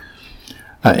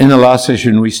In the last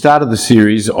session, we started the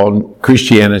series on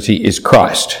Christianity is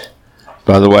Christ.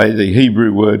 By the way, the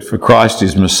Hebrew word for Christ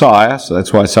is Messiah, so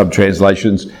that's why some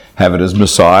translations have it as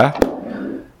Messiah.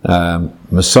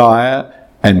 Messiah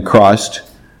and Christ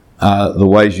are the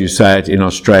ways you say it in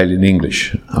Australian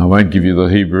English. I won't give you the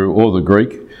Hebrew or the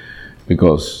Greek,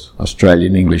 because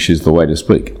Australian English is the way to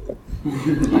speak.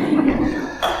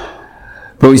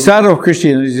 But we started off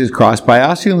Christianity is Christ by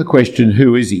asking the question,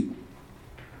 who is he?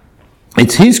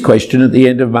 It's his question at the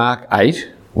end of Mark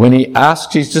 8, when he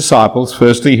asks his disciples,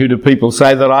 firstly, who do people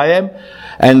say that I am?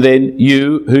 And then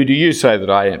you, who do you say that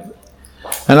I am?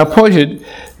 And I pointed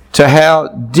to how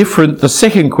different the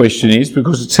second question is,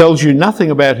 because it tells you nothing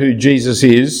about who Jesus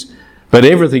is, but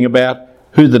everything about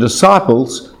who the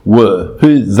disciples were,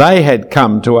 who they had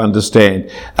come to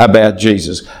understand about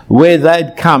Jesus, where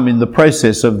they'd come in the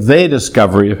process of their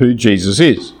discovery of who Jesus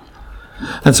is.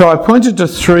 And so I pointed to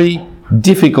three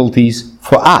difficulties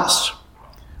for us.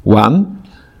 One,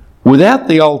 without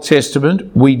the Old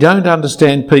Testament, we don't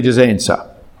understand Peter's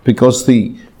answer, because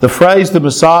the phrase the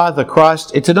Messiah, the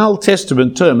Christ, it's an Old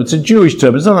Testament term, it's a Jewish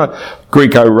term, it's not a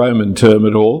Greco-Roman term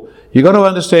at all. You've got to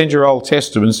understand your Old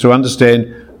Testaments to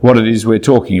understand what it is we're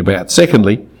talking about.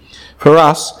 Secondly, for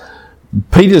us,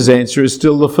 Peter's answer is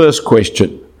still the first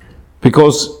question,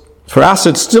 because for us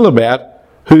it's still about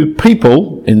who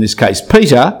people, in this case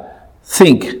Peter,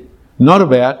 think, not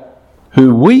about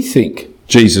who we think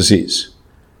Jesus is.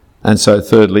 And so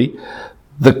thirdly,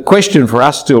 the question for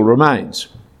us still remains,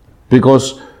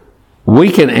 because we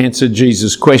can answer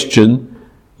Jesus' question,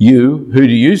 who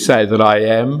do you say that I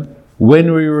am,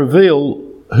 when we reveal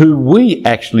who we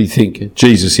actually think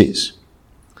Jesus is.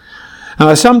 And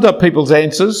I summed up people's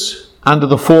answers under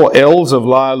the 4 L's of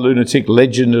liar, lunatic,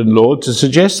 legend and Lord to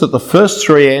suggest that the first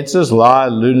 3 answers,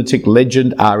 liar, lunatic,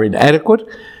 legend, are inadequate,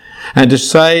 and to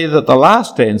say that the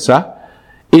last answer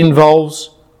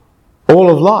involves all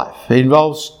of life. It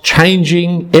involves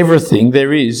changing everything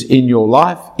there is in your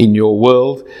life, in your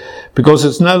world, because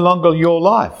it's no longer your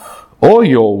life or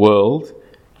your world,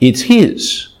 it's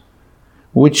his,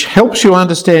 which helps you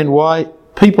understand why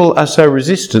people are so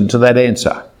resistant to that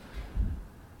answer.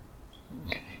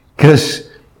 Because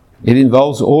it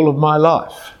involves all of my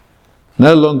life,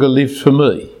 no longer lived for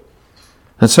me.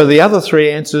 And so the other 3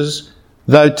 answers,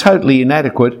 though totally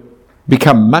inadequate,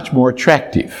 become much more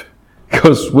attractive,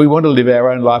 because we want to live our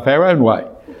own life our own way.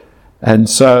 And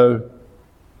so,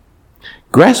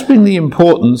 grasping the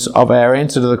importance of our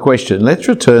answer to the question, let's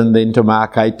return then to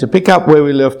Mark 8 to pick up where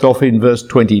we left off in verse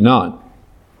 29.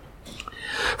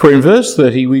 For in verse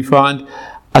 30 we find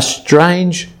a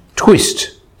strange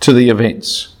twist to the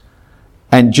events,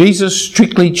 and Jesus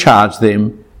strictly charged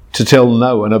them to tell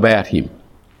no one about him.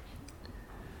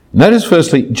 Notice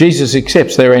firstly, Jesus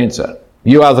accepts their answer.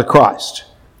 You are the Christ.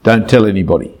 Don't tell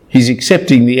anybody. He's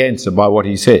accepting the answer by what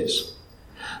he says.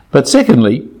 But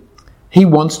secondly, he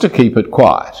wants to keep it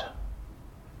quiet.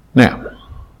 Now,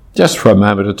 just for a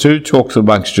moment or two, talk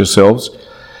amongst yourselves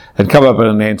and come up with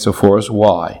an answer for us.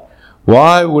 Why?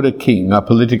 Why would a king, a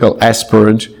political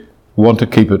aspirant, want to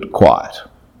keep it quiet?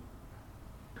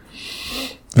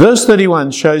 Verse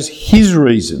 31 shows his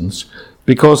reasons,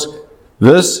 because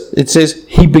it says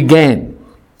he began.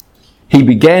 He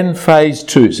began phase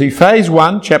 2. See, phase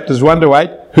 1, chapters 1 to 8,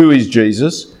 who is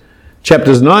Jesus?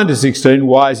 Chapters 9 to 16,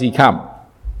 why has he come?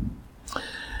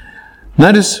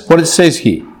 Notice what it says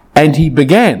here. And he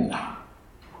began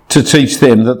to teach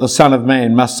them that the Son of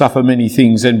Man must suffer many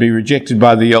things and be rejected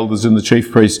by the elders and the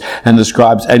chief priests and the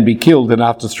scribes and be killed and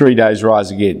after 3 days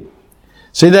rise again.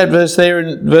 See that verse there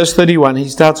in verse 31? He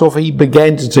starts off, he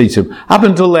began to teach them. Up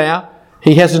until now,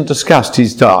 he hasn't discussed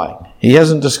his dying. He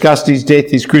hasn't discussed his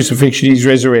death, his crucifixion, his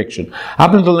resurrection.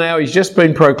 Up until now, he's just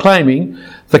been proclaiming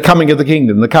the coming of the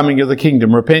kingdom, the coming of the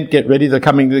kingdom. Repent, get ready, the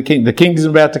coming of the kingdom. The kingdom's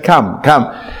about to come.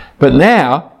 But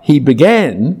now, he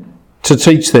began to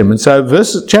teach them. And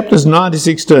so chapters 9 to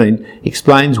 16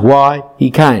 explains why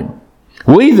he came.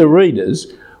 We, the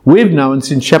readers, we've known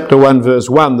since chapter 1 verse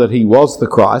 1 that he was the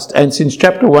Christ, and since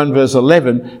chapter 1 verse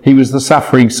 11 he was the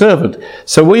suffering servant.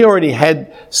 So we already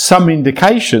had some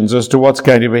indications as to what's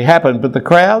going to happen, but the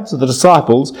crowds, the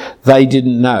disciples, they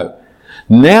didn't know.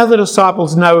 Now the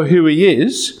disciples know who he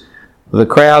is. The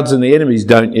crowds and the enemies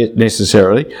don't yet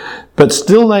necessarily, but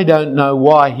still they don't know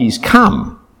why he's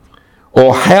come,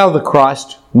 or how the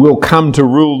Christ will come to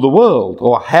rule the world,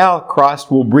 or how Christ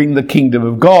will bring the kingdom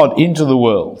of God into the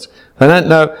world. They don't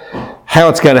know how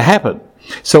it's going to happen.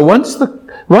 So once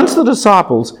the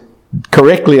disciples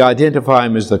correctly identify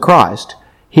him as the Christ,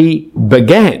 he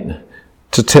began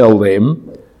to tell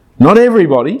them, not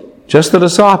everybody, just the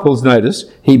disciples, notice,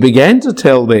 he began to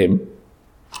tell them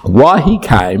why he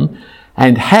came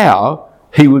and how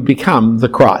he would become the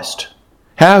Christ,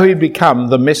 how he'd become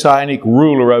the messianic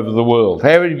ruler over the world,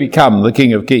 how he'd become the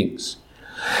King of Kings.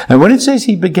 And when it says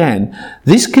he began,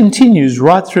 this continues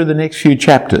right through the next few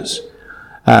chapters.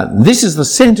 This is the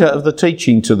centre of the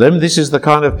teaching to them. This is the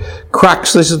kind of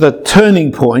crux, this is the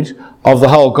turning point of the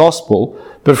whole gospel.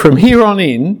 But from here on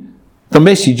in, the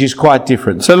message is quite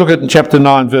different. So look at chapter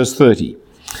 9, verse 30.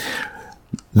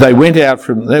 They went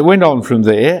on from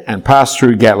there and passed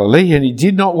through Galilee, and he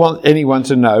did not want anyone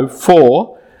to know,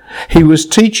 for he was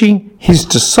teaching his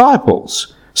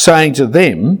disciples, saying to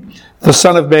them, the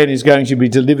Son of Man is going to be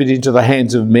delivered into the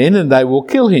hands of men, and they will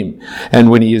kill him.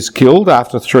 And when he is killed,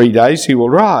 after 3 days he will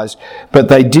rise. But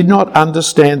they did not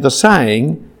understand the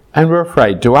saying, and were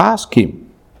afraid to ask him.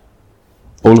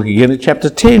 Or look again at chapter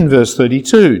 10, verse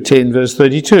 32. 10, verse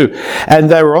 32.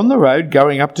 And they were on the road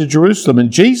going up to Jerusalem,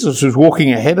 and Jesus was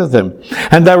walking ahead of them.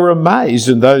 And they were amazed,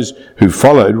 and those who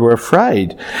followed were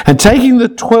afraid. And taking the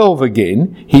 12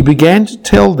 again, he began to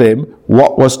tell them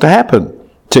what was to happen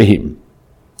to him,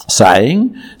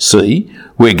 saying, see,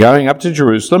 we're going up to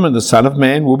Jerusalem, and the Son of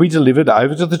Man will be delivered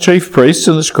over to the chief priests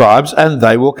and the scribes, and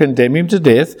they will condemn him to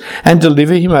death and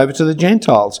deliver him over to the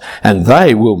Gentiles. And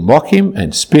they will mock him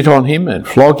and spit on him and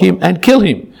flog him and kill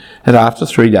him. And after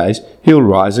 3 days, he'll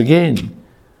rise again.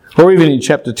 Or even in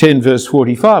chapter 10, verse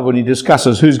 45, when he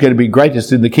discusses who's going to be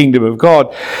greatest in the kingdom of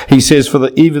God, he says,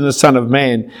 even the Son of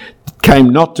Man came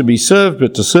not to be served,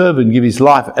 but to serve and give his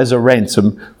life as a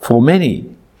ransom for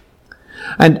many.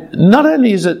 And not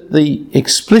only is it the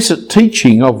explicit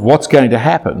teaching of what's going to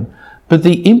happen, but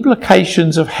the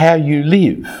implications of how you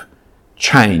live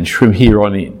change from here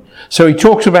on in. So he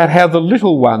talks about how the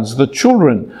little ones, the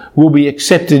children, will be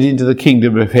accepted into the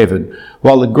kingdom of heaven,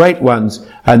 while the great ones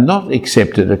are not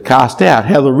accepted, are cast out.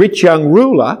 How the rich young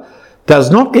ruler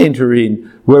does not enter in,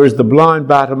 whereas the blind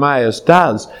Bartimaeus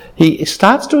does. He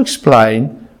starts to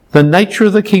explain the nature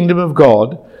of the kingdom of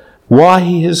God, why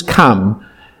he has come,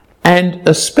 and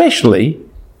especially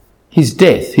his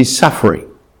death, his suffering,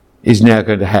 is now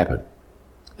going to happen.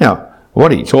 Now,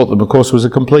 what he taught them, of course, was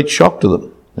a complete shock to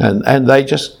them. And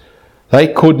they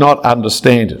could not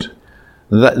understand it.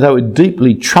 They were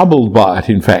deeply troubled by it,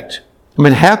 in fact. I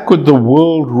mean, how could the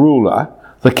world ruler,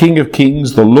 the King of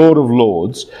Kings, the Lord of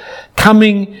Lords,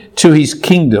 coming to his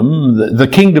kingdom, the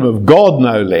kingdom of God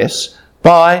no less,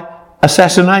 by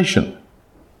assassination?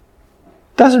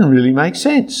 Doesn't really make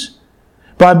sense.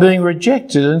 By being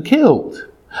rejected and killed.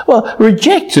 Well,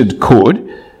 rejected could,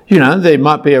 there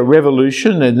might be a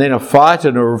revolution and then a fight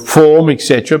and a reform,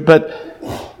 etc.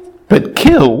 But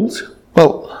killed,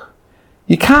 well,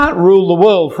 you can't rule the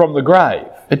world from the grave.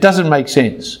 It doesn't make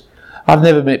sense. I've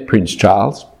never met Prince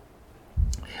Charles,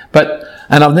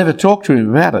 and I've never talked to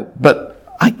him about it, but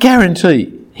I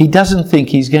guarantee he doesn't think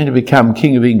he's going to become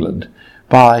King of England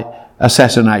by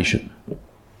assassination.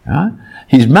 Right?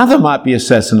 His mother might be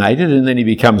assassinated and then he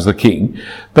becomes the king,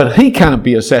 but he can't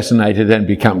be assassinated and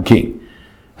become king.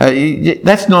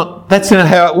 That's not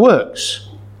how it works.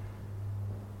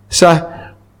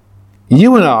 So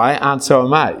you and I aren't so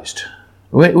amazed.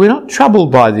 We're not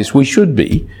troubled by this. We should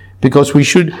be, because we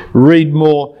should read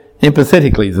more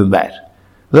empathetically than that.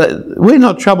 We're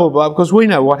not troubled by it because we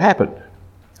know what happened.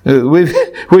 We've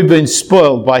been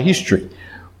spoiled by history.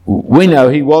 We know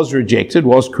he was rejected,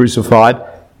 was crucified,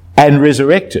 and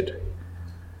resurrected.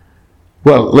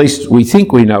 Well, at least we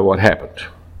think we know what happened.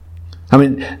 I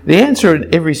mean, the answer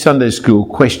in every Sunday school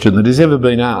question that has ever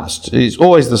been asked is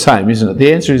always the same, isn't it?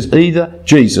 The answer is either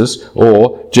Jesus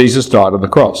or Jesus died on the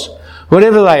cross.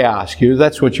 Whatever they ask you,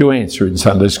 that's what you answer in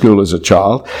Sunday school as a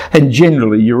child, and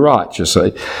generally you're right, you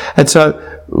see. And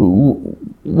so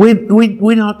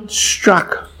we're not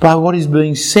struck by what is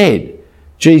being said.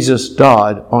 Jesus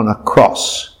died on a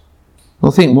cross.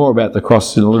 We'll think more about the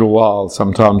cross in a little while,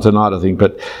 sometime tonight, I think,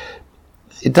 but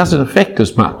it doesn't affect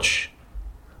us much.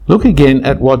 Look again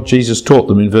at what Jesus taught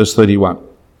them in verse 31.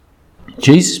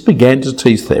 Jesus began to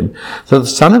teach them that the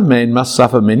Son of Man must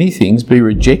suffer many things, be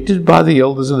rejected by the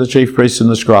elders and the chief priests and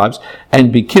the scribes,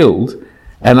 and be killed,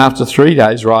 and after 3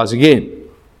 days rise again.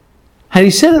 And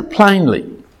he said it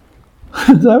plainly.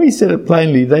 Though he said it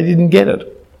plainly, they didn't get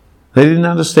it. They didn't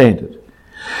understand it.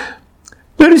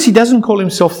 Notice he doesn't call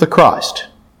himself the Christ.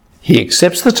 He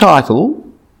accepts the title,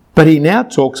 but he now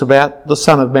talks about the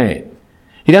Son of Man.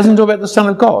 He doesn't talk about the Son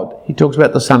of God. He talks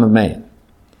about the Son of Man.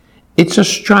 It's a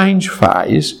strange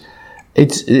phrase.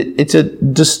 It's a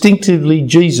distinctively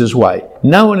Jesus way.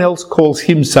 No one else calls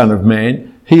him Son of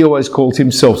Man. He always calls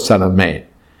himself Son of Man.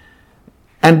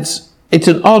 And it's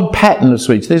an odd pattern of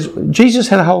speech. Jesus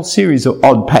had a whole series of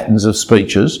odd patterns of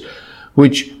speeches,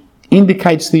 which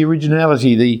indicates the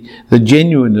originality, the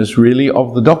genuineness really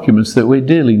of the documents that we're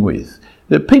dealing with.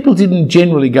 That people didn't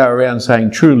generally go around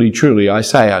saying, truly, truly, I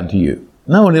say unto you.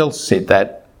 No one else said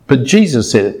that, but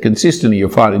Jesus said it consistently, you'll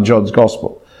find in John's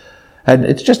Gospel. And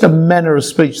it's just a manner of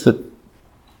speech that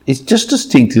is just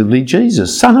distinctively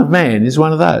Jesus. Son of Man is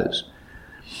one of those.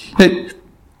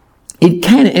 It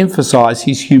can emphasise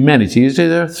his humanity.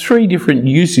 There are three different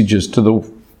usages to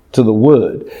the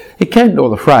word. It can, or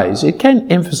the phrase, it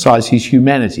can emphasise his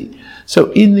humanity.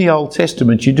 So in the Old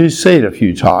Testament, you do see it a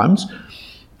few times.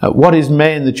 What is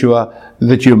man that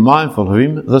you're mindful of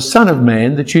him? The Son of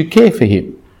Man that you care for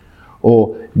him.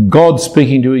 Or God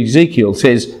speaking to Ezekiel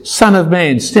says, Son of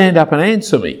Man, stand up and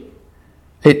answer me.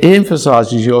 It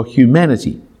emphasises your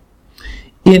humanity.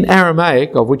 In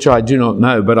Aramaic, of which I do not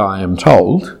know, but I am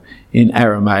told, in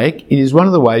Aramaic, it is one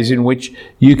of the ways in which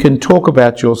you can talk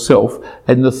about yourself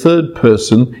in the third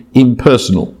person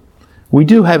impersonal. We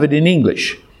do have it in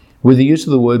English with the use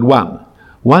of the word one.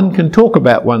 One can talk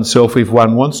about oneself if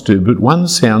one wants to, but one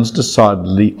sounds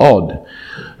decidedly odd.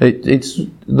 It's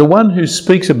the one who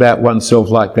speaks about oneself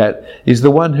like that is the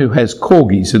one who has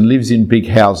corgis and lives in big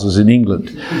houses in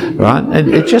England, right?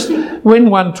 And it just,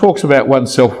 when one talks about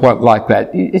oneself like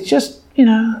that, it's just,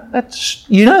 that's,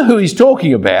 who he's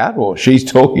talking about, or she's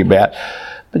talking about,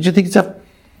 but you think it's a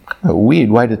weird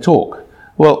way to talk.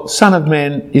 Well, Son of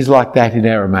Man is like that in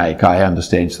Aramaic, I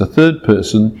understand. It's the third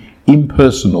person,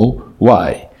 impersonal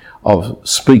way of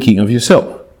speaking of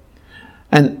yourself.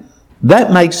 And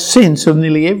that makes sense of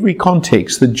nearly every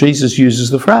context that Jesus uses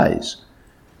the phrase.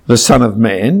 The Son of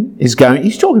Man he's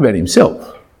talking about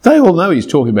himself. They all know he's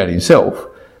talking about himself,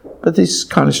 but this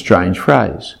kind of strange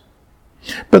phrase.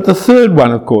 But the third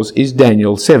one, of course, is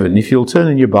Daniel 7. If you'll turn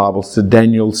in your Bibles to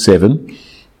Daniel 7,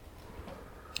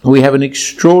 we have an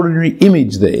extraordinary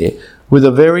image there with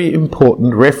a very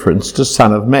important reference to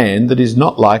Son of Man that is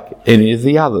not like any of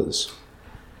the others.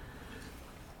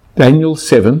 Daniel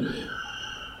 7,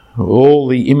 all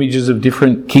the images of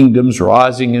different kingdoms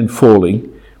rising and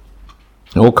falling,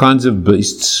 all kinds of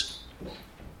beasts.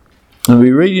 And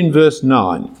we read in verse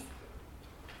 9.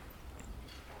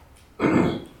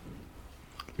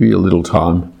 Give you a little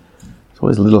time. It's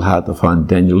always a little hard to find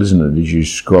Daniel, isn't it, as you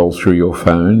scroll through your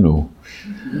phone or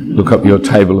look up your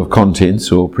table of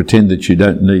contents or pretend that you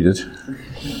don't need it.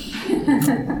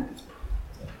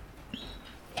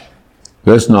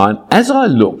 Verse 9, As I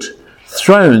looked,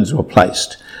 thrones were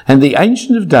placed, and the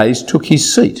Ancient of Days took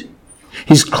his seat.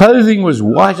 His clothing was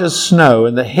white as snow,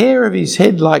 and the hair of his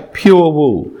head like pure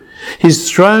wool.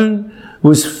 His throne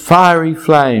was fiery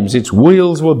flames, its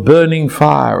wheels were burning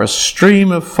fire. A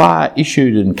stream of fire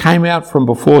issued and came out from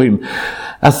before him.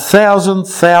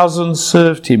 1,000,000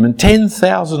 served him, and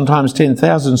 10,000 times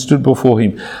 10,000 stood before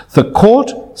him. The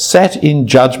court sat in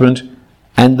judgment,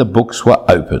 and the books were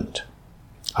opened.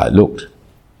 I looked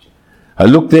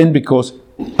then because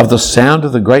of the sound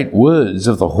of the great words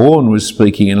of the horn was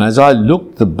speaking, and as I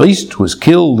looked, the beast was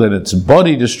killed and its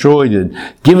body destroyed and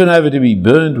given over to be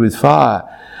burned with fire.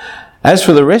 As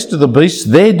for the rest of the beasts,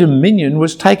 their dominion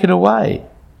was taken away,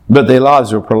 but their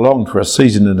lives were prolonged for a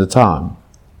season at a time.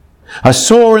 I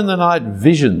saw in the night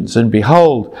visions, and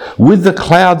behold, with the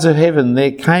clouds of heaven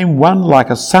there came one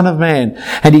like a son of man,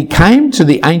 and he came to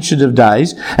the Ancient of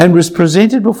Days and was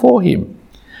presented before him.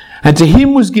 And to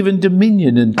him was given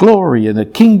dominion and glory and a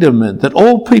kingdom, and that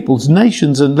all peoples,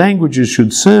 nations and languages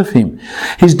should serve him.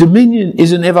 His dominion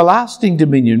is an everlasting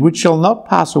dominion which shall not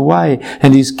pass away,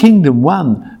 and his kingdom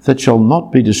one that shall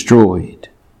not be destroyed.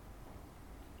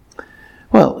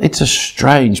 Well, it's a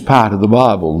strange part of the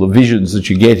Bible, the visions that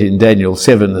you get in Daniel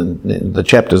 7 and the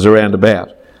chapters around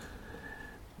about.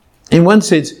 In one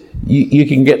sense, you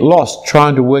can get lost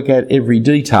trying to work out every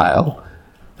detail.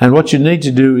 And what you need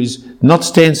to do is not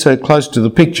stand so close to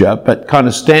the picture, but kind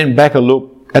of stand back and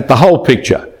look at the whole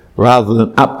picture rather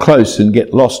than up close and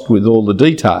get lost with all the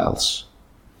details.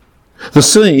 The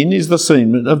scene is the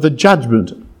scene of the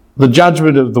judgment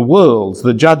of the world,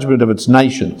 the judgment of its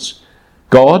nations.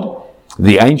 God,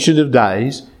 the Ancient of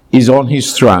Days, is on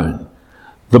his throne.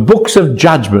 The books of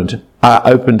judgment are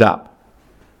opened up.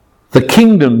 The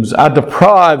kingdoms are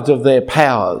deprived of their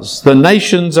powers. The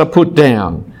nations are put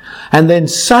down. And then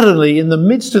suddenly, in the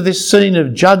midst of this scene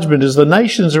of judgment, as the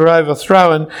nations are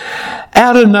overthrown,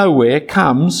 out of nowhere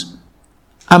comes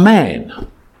a man,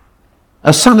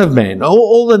 a son of man.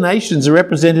 All the nations are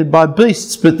represented by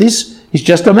beasts, but this is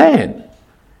just a man,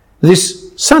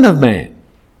 this son of man.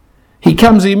 He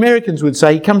comes, the Americans would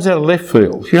say, he comes out of left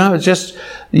field. You know, it's just,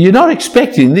 you're not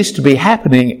expecting this to be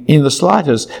happening in the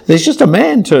slightest. There's just a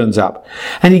man turns up.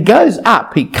 And he goes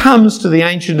up, he comes to the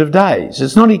Ancient of Days.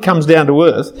 It's not he comes down to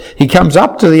earth, he comes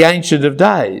up to the Ancient of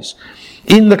Days,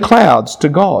 in the clouds to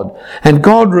God. And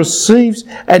God receives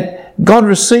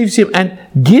him and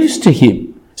gives to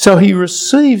him. So he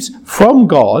receives from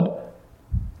God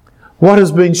what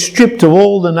has been stripped of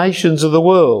all the nations of the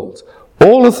world.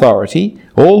 All authority,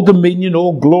 all dominion,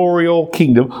 all glory, all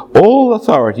kingdom, all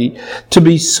authority to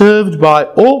be served by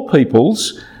all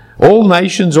peoples, all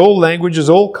nations, all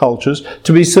languages, all cultures,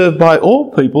 to be served by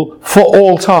all people for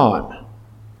all time.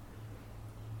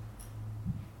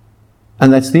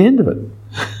 And that's the end of it.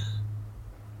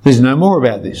 There's no more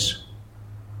about this.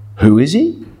 Who is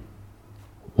he?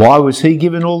 Why was he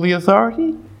given all the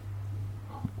authority?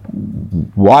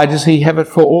 Why does he have it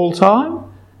for all time?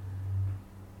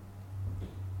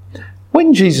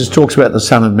 When Jesus talks about the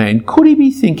Son of Man, could he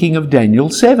be thinking of Daniel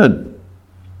 7?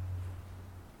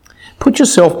 Put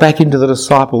yourself back into the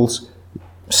disciples'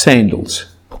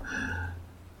 sandals.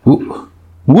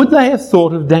 Would they have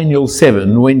thought of Daniel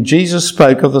 7 when Jesus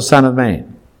spoke of the Son of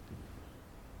Man?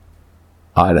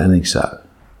 I don't think so.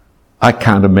 I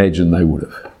can't imagine they would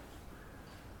have.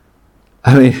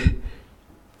 I mean,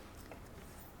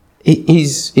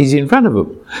 he's in front of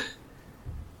them.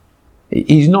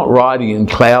 He's not riding in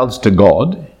clouds to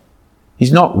God.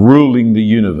 He's not ruling the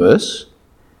universe.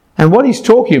 And what he's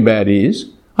talking about is,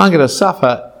 I'm going to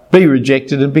suffer, be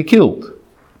rejected and be killed.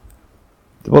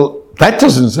 Well, that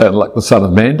doesn't sound like the Son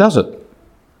of Man, does it?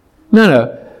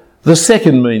 No. The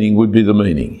second meaning would be the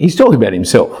meaning. He's talking about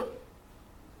himself.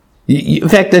 In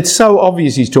fact, it's so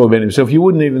obvious he's talking about himself, you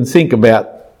wouldn't even think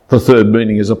about the third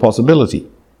meaning as a possibility.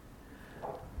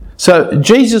 So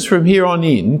Jesus from here on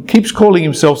in keeps calling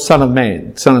himself Son of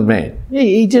Man, Son of Man.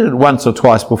 He did it once or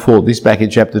twice before this, back in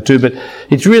chapter 2, but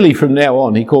it's really from now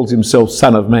on he calls himself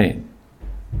Son of Man.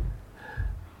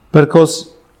 But of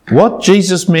course, what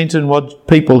Jesus meant and what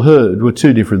people heard were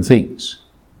two different things.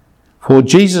 For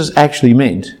Jesus actually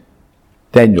meant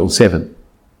Daniel 7.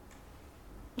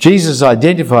 Jesus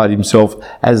identified himself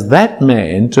as that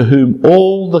man to whom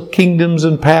all the kingdoms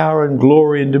and power and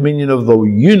glory and dominion of the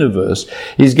universe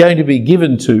is going to be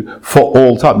given to for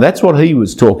all time. That's what he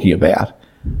was talking about.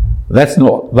 That's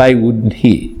not, they wouldn't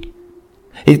hear.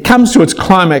 It comes to its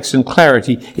climax and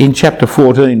clarity in chapter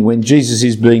 14 when Jesus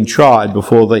is being tried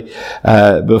before the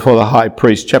high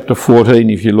priest. Chapter 14,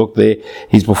 if you look there,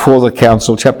 he's before the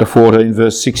council. Chapter 14,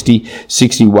 verse 60,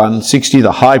 61, 60,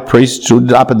 the high priest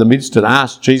stood up in the midst and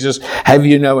asked Jesus, "Have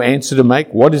you no answer to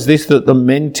make? What is this that the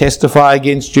men testify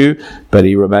against you?" But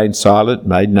he remained silent,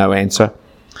 made no answer.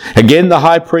 Again, the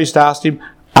high priest asked him,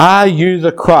 "Are you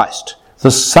the Christ,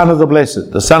 the Son of the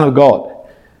Blessed, the Son of God?"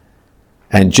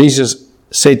 And Jesus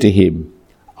said to him,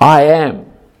 "I am,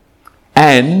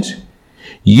 and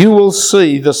you will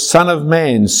see the Son of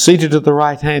Man seated at the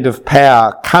right hand of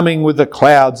power, coming with the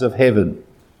clouds of heaven."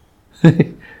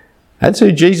 That's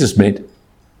who Jesus meant.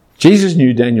 Jesus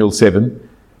knew Daniel 7.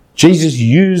 Jesus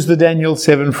used the Daniel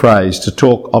 7 phrase to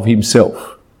talk of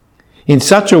himself in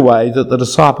such a way that the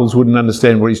disciples wouldn't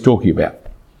understand what he's talking about.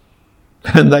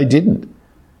 And they didn't.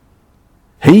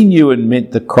 He knew and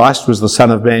meant that Christ was the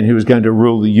Son of Man who was going to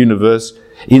rule the universe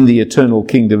in the eternal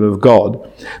kingdom of God.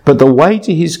 But the way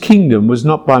to his kingdom was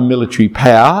not by military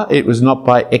power, it was not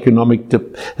by economic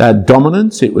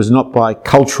dominance, it was not by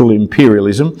cultural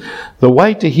imperialism. The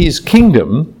way to his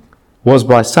kingdom was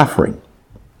by suffering,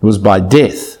 it was by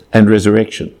death and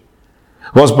resurrection.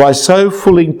 Was by so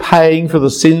fully paying for the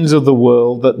sins of the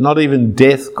world that not even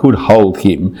death could hold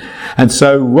him, and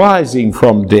so rising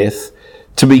from death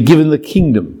to be given the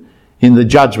kingdom in the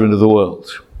judgment of the world.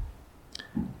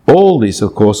 All this,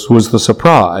 of course, was the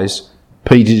surprise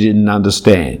Peter didn't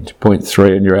understand. Point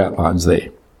 3 on your outlines there.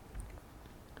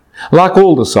 Like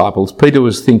all disciples, Peter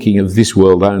was thinking of this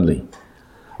world only,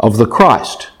 of the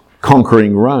Christ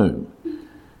conquering Rome,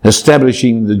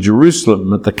 establishing the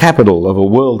Jerusalem at the capital of a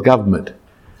world government.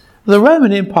 The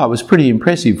Roman Empire was pretty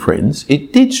impressive, friends.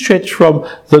 It did stretch from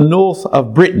the north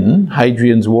of Britain,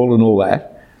 Hadrian's Wall and all that,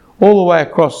 all the way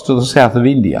across to the south of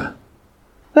India.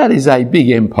 That is a big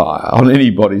empire on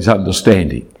anybody's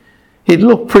understanding. It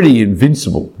looked pretty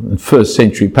invincible in first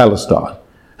century Palestine,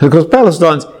 because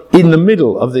Palestine's in the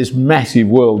middle of this massive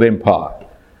world empire.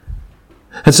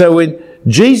 And so when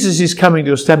Jesus is coming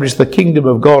to establish the kingdom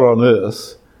of God on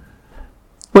earth,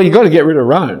 well, you've got to get rid of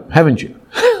Rome, haven't you?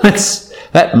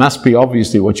 That must be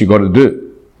obviously what you've got to do.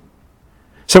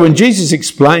 So when Jesus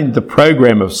explained the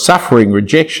program of suffering,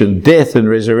 rejection, death and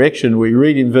resurrection, we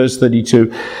read in verse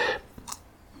 32,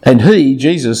 And he,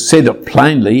 Jesus, said it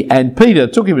plainly, and Peter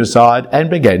took him aside and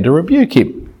began to rebuke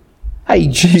him. Hey,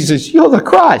 Jesus, you're the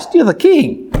Christ, you're the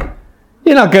King.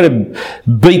 You're not going to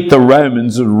beat the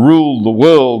Romans and rule the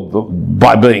world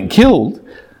by being killed.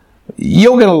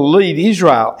 You're going to lead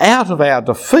Israel out of our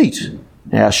defeat,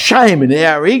 our shame and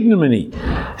our ignominy,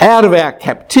 out of our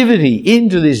captivity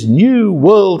into this new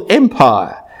world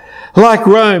empire. Like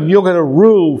Rome, you're going to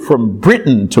rule from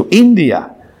Britain to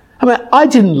India. I mean, I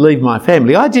didn't leave my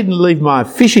family. I didn't leave my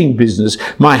fishing business,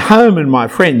 my home and my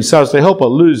friends so as to help a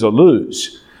loser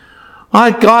lose.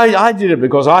 I did it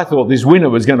because I thought this winner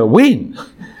was going to win.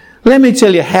 Let me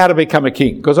tell you how to become a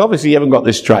king, because obviously you haven't got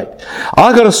this straight.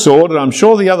 I got a sword, and I'm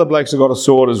sure the other blokes have got a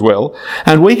sword as well,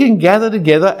 and we can gather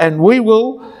together and we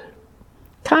will...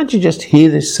 Can't you just hear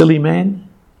this silly man?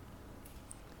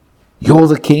 You're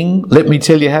the king. Let me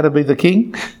tell you how to be the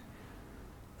king.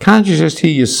 Can't you just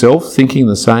hear yourself thinking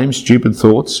the same stupid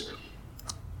thoughts,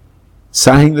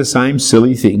 saying the same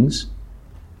silly things,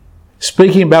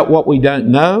 speaking about what we don't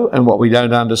know and what we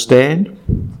don't understand?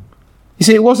 You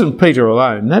see, it wasn't Peter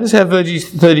alone. Notice how verse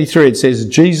 33, it says,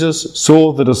 Jesus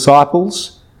saw the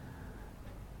disciples.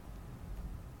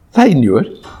 They knew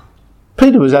it.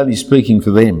 Peter was only speaking for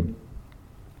them.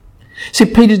 See,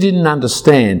 Peter didn't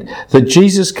understand that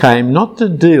Jesus came not to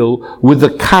deal with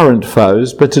the current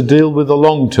foes, but to deal with the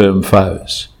long-term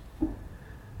foes.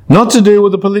 Not to deal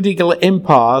with the political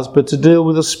empires, but to deal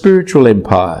with the spiritual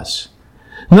empires.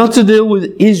 Not to deal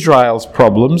with Israel's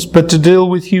problems, but to deal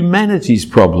with humanity's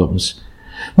problems.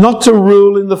 Not to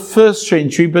rule in the first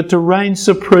century, but to reign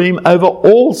supreme over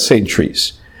all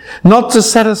centuries. Not to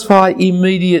satisfy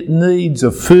immediate needs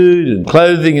of food and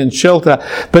clothing and shelter,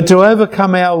 but to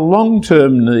overcome our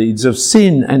long-term needs of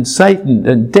sin and Satan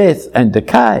and death and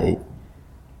decay.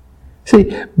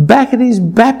 See, back at his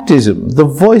baptism, the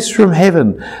voice from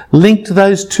heaven linked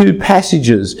those two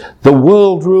passages, the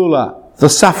world ruler, the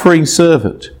suffering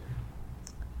servant.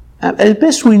 As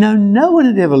best we know, no one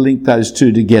had ever linked those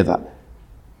two together.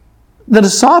 The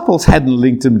disciples hadn't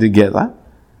linked them together.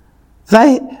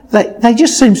 They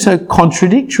just seem so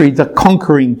contradictory, the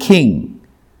conquering king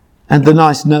and the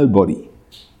nice nobody,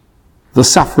 the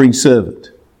suffering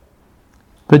servant.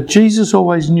 But Jesus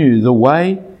always knew the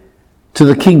way to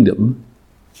the kingdom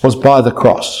was by the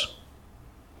cross.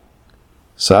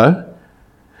 So,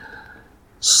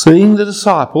 seeing the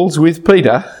disciples with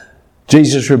Peter,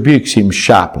 Jesus rebukes him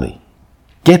sharply.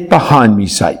 Get behind me,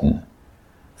 Satan,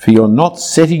 for you're not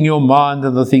setting your mind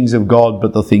on the things of God,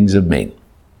 but the things of men.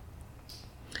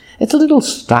 It's a little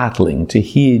startling to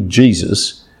hear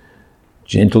Jesus,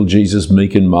 gentle Jesus,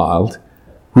 meek and mild,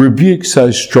 rebuke so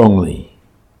strongly.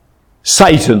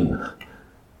 Satan,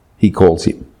 he calls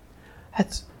him.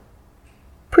 That's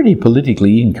pretty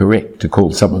politically incorrect to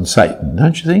call someone Satan,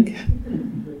 don't you think?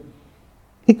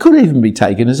 It could even be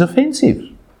taken as offensive.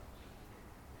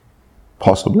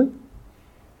 Possibly.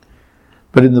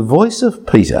 But in the voice of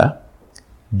Peter,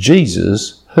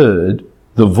 Jesus heard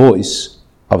the voice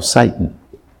of Satan,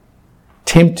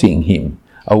 tempting him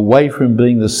away from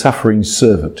being the suffering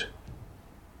servant,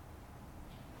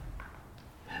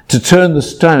 to turn the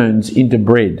stones into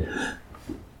bread,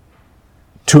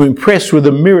 to impress with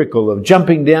the miracle of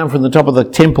jumping down from the top of the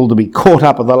temple to be caught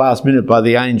up at the last minute by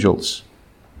the angels,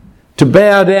 to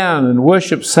bow down and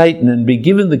worship Satan and be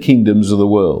given the kingdoms of the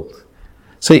world.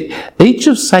 See, each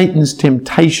of Satan's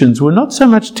temptations were not so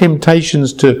much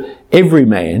temptations to every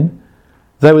man,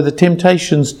 they were the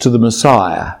temptations to the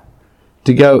Messiah,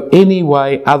 to go any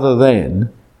way other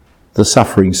than the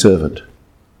suffering servant.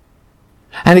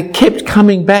 And it kept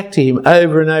coming back to him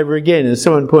over and over again. As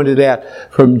someone pointed out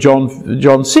from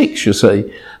John 6, you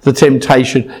see, the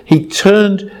temptation. He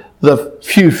turned the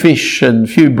few fish and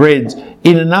few breads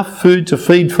in enough food to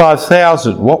feed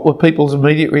 5,000. What were people's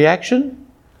immediate reaction?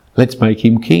 Let's make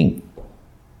him king.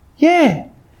 Yeah,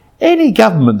 any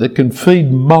government that can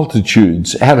feed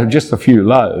multitudes out of just a few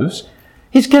loaves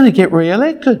is going to get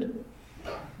re-elected.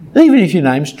 Even if your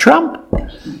name's Trump,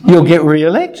 you'll get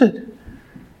re-elected.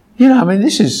 You know, I mean,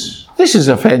 this is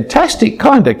a fantastic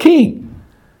kind of king.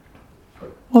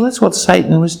 Well, that's what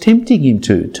Satan was tempting him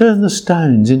to. Turn the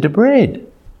stones into bread.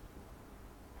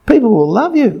 People will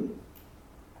love you.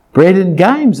 Bread and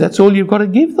games, that's all you've got to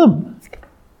give them.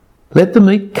 Let them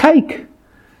eat cake.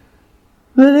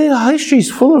 Their history's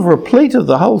full of replete of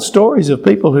the whole stories of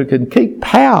people who can keep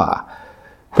power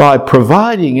by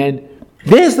providing, and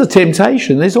there's the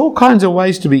temptation. There's all kinds of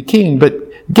ways to be king, but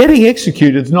getting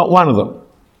executed is not one of them.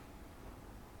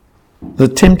 The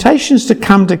temptation is to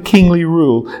come to kingly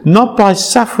rule, not by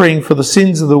suffering for the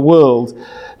sins of the world,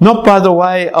 not by the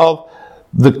way of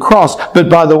the cross, but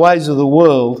by the ways of the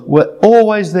world, were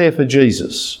always there for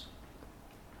Jesus.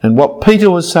 And what Peter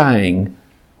was saying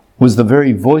was the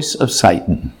very voice of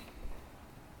Satan.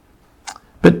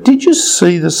 But did you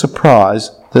see the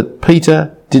surprise that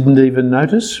Peter didn't even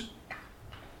notice?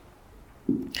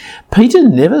 Peter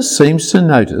never seems to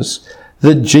notice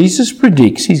that Jesus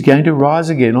predicts he's going to rise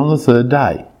again on the third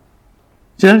day.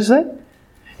 Do you notice that?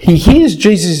 He hears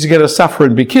Jesus is going to suffer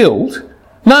and be killed.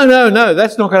 No,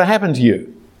 that's not going to happen to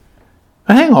you.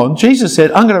 But hang on, Jesus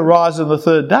said, I'm going to rise on the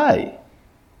third day.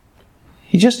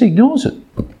 He just ignores it,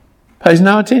 pays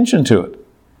no attention to it.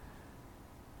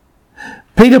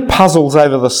 Peter puzzles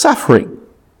over the suffering.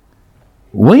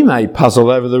 We may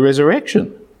puzzle over the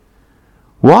resurrection.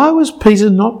 Why was Peter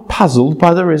not puzzled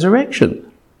by the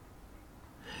resurrection?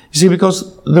 You see,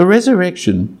 because the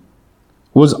resurrection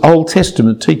was Old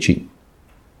Testament teaching.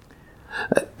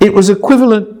 It was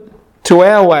equivalent to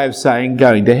our way of saying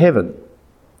going to heaven.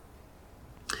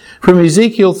 From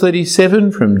Ezekiel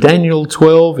 37, from Daniel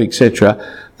 12,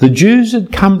 etc., the Jews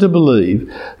had come to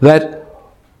believe that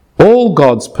all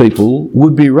God's people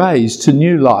would be raised to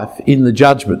new life in the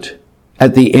judgment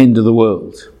at the end of the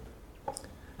world.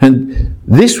 And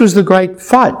this was the great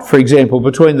fight, for example,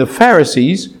 between the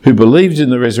Pharisees, who believed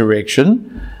in the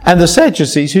resurrection, and the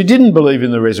Sadducees, who didn't believe in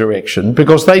the resurrection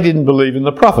because they didn't believe in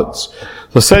the prophets.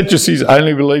 The Sadducees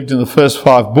only believed in the first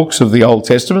 5 books of the Old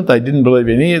Testament. They didn't believe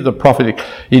in any of the prophetic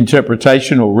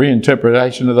interpretation or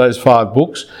reinterpretation of those 5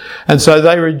 books. And so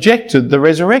they rejected the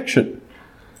resurrection.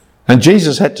 And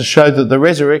Jesus had to show that the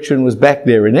resurrection was back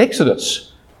there in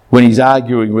Exodus when he's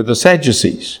arguing with the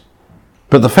Sadducees.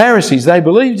 But the Pharisees, they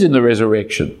believed in the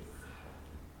resurrection.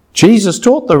 Jesus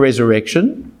taught the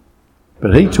resurrection,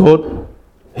 but he taught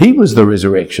he was the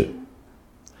resurrection.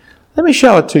 Let me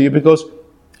show it to you, because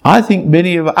I think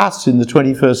many of us in the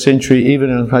 21st century, even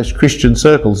in most Christian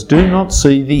circles, do not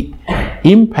see the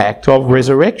impact of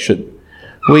resurrection.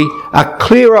 We are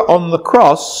clearer on the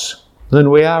cross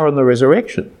than we are on the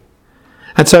resurrection.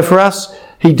 And so for us,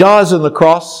 he dies on the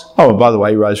cross. Oh, and by the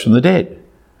way, he rose from the dead.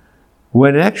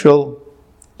 When in actual,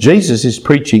 Jesus is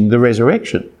preaching the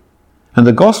resurrection. And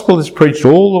the gospel is preached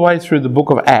all the way through the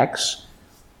book of Acts,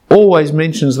 always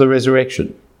mentions the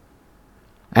resurrection,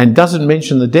 and doesn't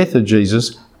mention the death of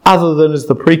Jesus other than as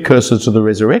the precursor to the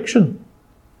resurrection.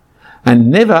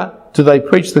 And never do they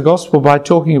preach the gospel by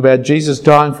talking about Jesus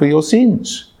dying for your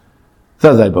sins,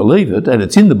 though they believe it, and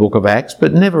it's in the book of Acts,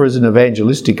 but never as an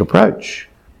evangelistic approach.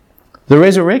 The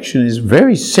resurrection is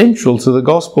very central to the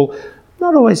gospel,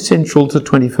 not always central to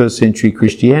 21st century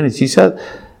Christianity. So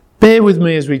bear with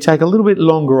me as we take a little bit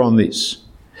longer on this.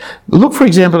 Look, for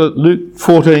example, at Luke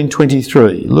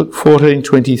 14:23. Luke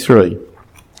 14:23.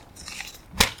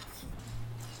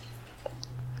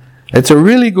 It's a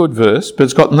really good verse, but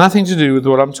it's got nothing to do with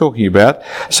what I'm talking about.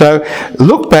 So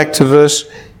look back to verse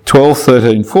 12,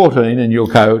 13, 14, and you'll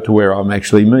go to where I'm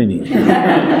actually meaning.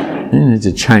 I need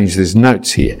to change these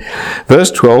notes here.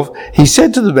 Verse 12, he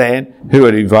said to the man who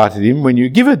had invited him, when you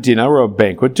give a dinner or a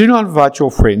banquet, do not invite your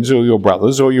friends or your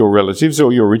brothers or your relatives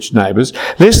or your rich neighbours,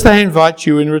 lest they invite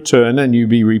you in return and you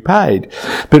be repaid.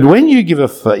 But when you give a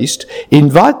feast,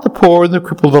 invite the poor and the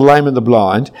crippled, the lame and the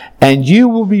blind, and you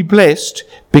will be blessed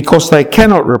because they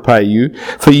cannot repay you,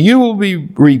 for you will be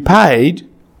repaid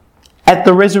at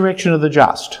the resurrection of the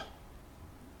just.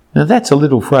 Now that's a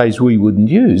little phrase we wouldn't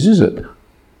use, is it?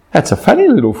 That's a funny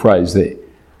little phrase there.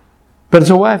 But it's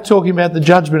a way of talking about the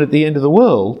judgment at the end of the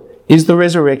world is the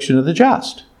resurrection of the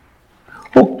just.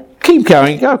 Well, keep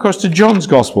going. Go across to John's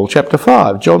Gospel, chapter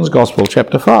 5. John's Gospel,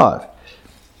 chapter 5.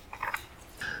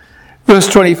 Verse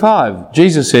 25,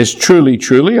 Jesus says, truly,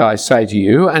 truly, I say to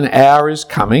you, an hour is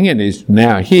coming and is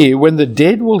now here when the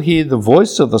dead will hear the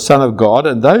voice of the Son of God,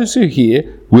 and those who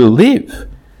hear will live.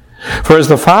 For as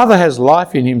the Father has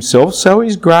life in himself, so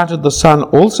he's granted the Son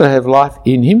also have life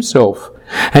in himself,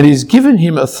 and he's given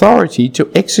him authority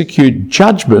to execute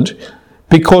judgment,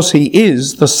 because he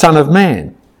is the Son of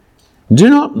Man. Do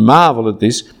not marvel at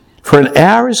this, for an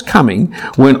hour is coming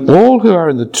when all who are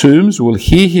in the tombs will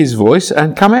hear his voice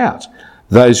and come out.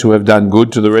 Those who have done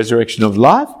good to the resurrection of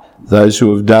life, those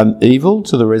who have done evil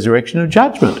to the resurrection of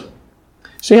judgment.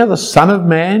 See how the Son of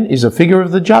Man is a figure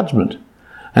of the judgment.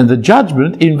 And the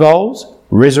judgment involves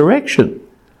resurrection.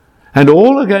 And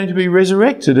all are going to be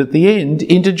resurrected at the end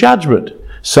into judgment.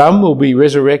 Some will be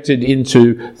resurrected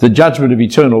into the judgment of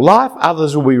eternal life.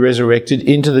 Others will be resurrected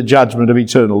into the judgment of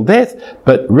eternal death.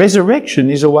 But resurrection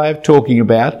is a way of talking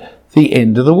about the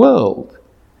end of the world.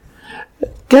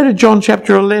 Go to John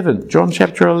chapter 11. John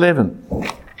chapter 11.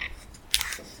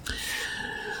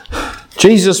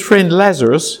 Jesus' friend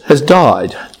Lazarus has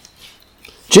died.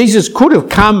 Jesus could have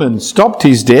come and stopped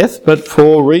his death, but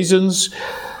for reasons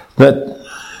that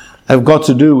have got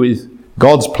to do with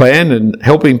God's plan and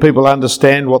helping people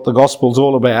understand what the gospel's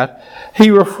all about,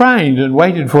 he refrained and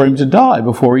waited for him to die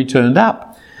before he turned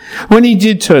up. When he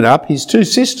did turn up, his two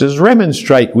sisters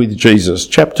remonstrate with Jesus.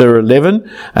 Chapter 11,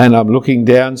 and I'm looking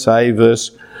down, say,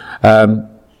 verse 18.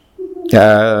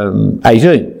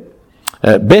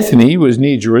 Bethany was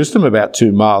near Jerusalem, about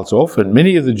 2 miles off, and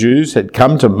many of the Jews had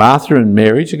come to Martha and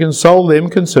Mary to console them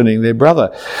concerning their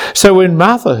brother. So when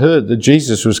Martha heard that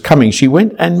Jesus was coming, she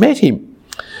went and met him.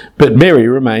 But Mary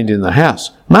remained in the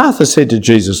house. Martha said to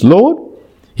Jesus, "Lord,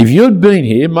 if you had been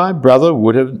here, my brother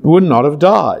would not have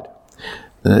died."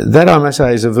 That, I must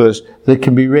say, is a verse that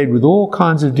can be read with all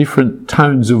kinds of different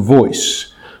tones of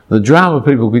voice. The drama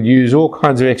people could use all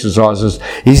kinds of exercises.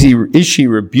 Is she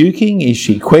rebuking? Is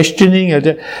she questioning?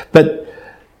 But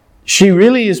she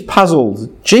really is puzzled.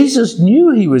 Jesus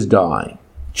knew he was dying.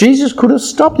 Jesus could have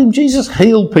stopped him. Jesus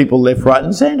healed people left, right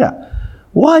and centre.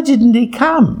 Why didn't he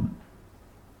come?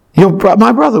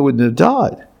 My brother wouldn't have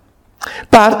died.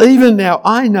 But even now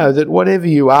I know that whatever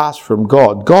you ask from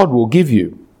God, God will give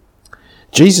you.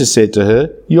 Jesus said to her,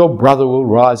 "Your brother will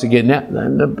rise again." Now,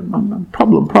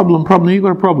 problem. You've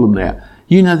got a problem now.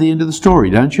 You know the end of the story,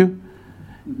 don't you?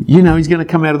 You know he's going to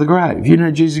come out of the grave. You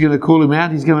know Jesus is going to call him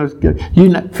out. He's going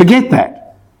to... forget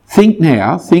that. Think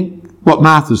now. Think what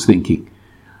Martha's thinking.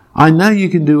 I know you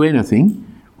can do anything.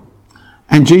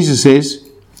 And Jesus says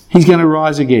he's going to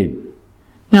rise again.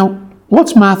 Now,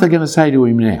 what's Martha going to say to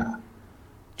him now?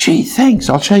 "Gee, thanks.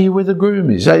 I'll show you where the tomb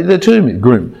is."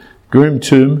 Groom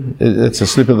tomb, it's a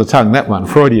slip of the tongue, that one,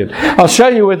 Freudian. "I'll show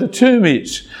you where the tomb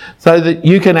is so that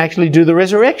you can actually do the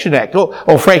resurrection act."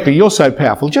 Or frankly, you're so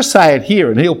powerful, just say it here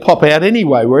and he'll pop out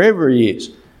anyway, wherever he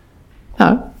is.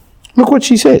 No, look what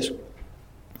she says.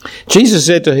 Jesus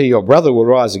said to her, "Your brother will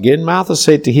rise again." Martha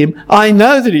said to him, "I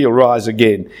know that he'll rise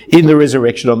again in the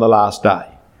resurrection on the last day."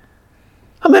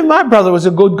 I mean, my brother was a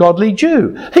good, godly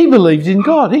Jew. He believed in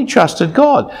God. He trusted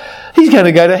God. He's going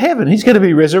to go to heaven. He's going to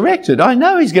be resurrected. I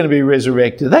know he's going to be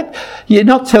resurrected. You're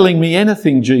not telling me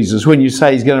anything, Jesus, when you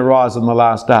say he's going to rise on the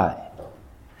last day.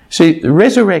 See,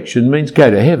 resurrection means go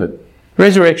to heaven.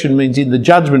 Resurrection means in the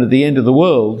judgment at the end of the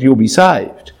world, you'll be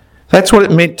saved. That's what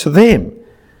it meant to them.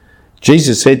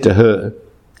 Jesus said to her,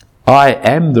 "I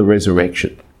am the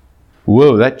resurrection."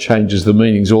 Whoa, that changes the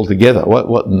meanings altogether.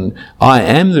 I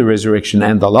am the resurrection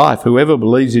and the life. Whoever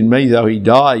believes in me, though he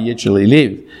die, yet shall he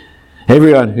live.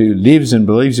 Everyone who lives and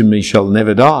believes in me shall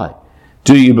never die.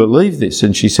 Do you believe this?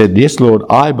 And she said, "Yes, Lord,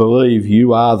 I believe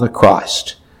you are the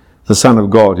Christ, the Son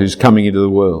of God who's coming into the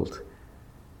world."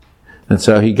 And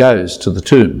so he goes to the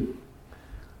tomb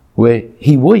where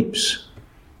he weeps.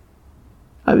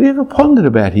 Have you ever pondered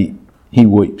about he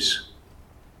weeps?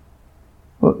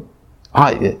 Well,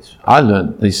 I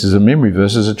learned this as a memory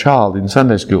verse as a child in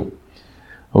Sunday school.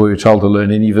 We were told to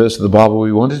learn any verse of the Bible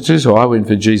we wanted to, so I went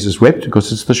for Jesus wept because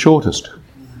it's the shortest.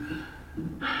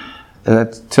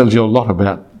 That tells you a lot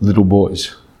about little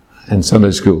boys and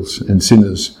Sunday schools and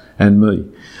sinners and me.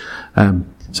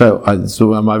 So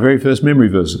one of my very first memory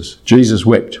verses, Jesus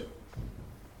wept.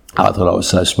 I thought I was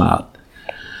so smart.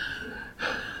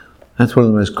 That's one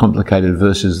of the most complicated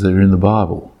verses that are in the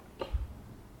Bible.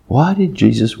 Why did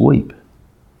Jesus weep?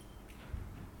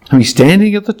 He's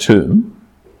standing at the tomb.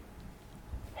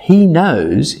 He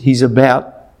knows he's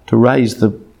about to raise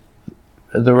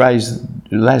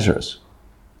Lazarus.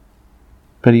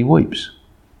 But he weeps.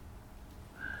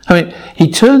 I mean, he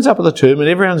turns up at the tomb and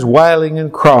everyone's wailing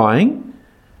and crying,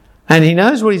 and he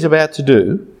knows what he's about to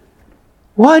do.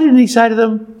 Why didn't he say to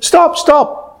them,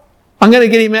 "Stop, I'm going to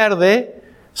get him out of there.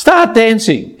 Start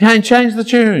dancing and change the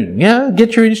tune.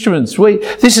 Get your instruments.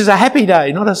 This is a happy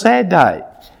day, not a sad day."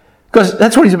 Because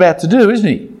that's what he's about to do, isn't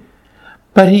he?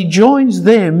 But he joins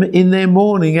them in their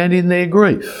mourning and in their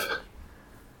grief.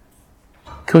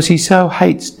 Because he so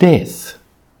hates death.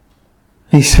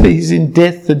 He sees in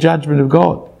death the judgment of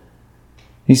God.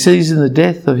 He sees in the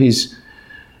death of his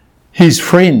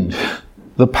friend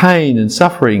the pain and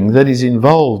suffering that is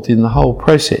involved in the whole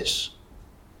process.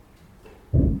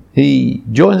 I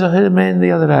heard a man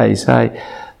the other day say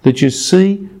that you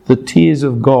see the tears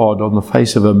of God on the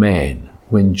face of a man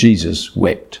when Jesus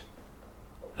wept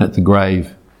at the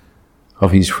grave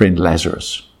of his friend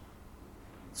Lazarus.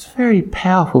 It's a very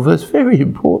powerful verse, very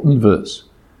important verse.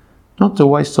 Not to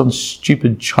waste on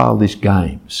stupid childish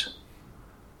games.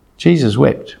 Jesus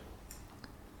wept,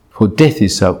 for death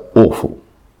is so awful.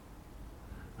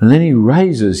 And then he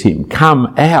raises him,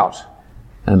 "Come out,"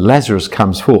 and Lazarus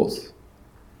comes forth.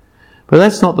 But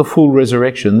that's not the full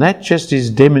resurrection. That just is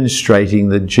demonstrating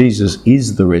that Jesus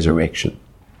is the resurrection.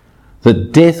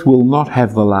 that death will not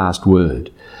have the last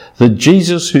word. That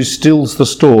Jesus who stills the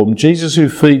storm, Jesus who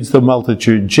feeds the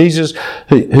multitude, Jesus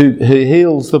who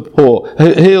heals the poor,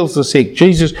 who heals the sick,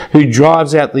 Jesus who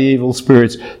drives out the evil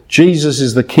spirits, Jesus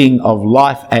is the King of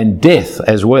life and death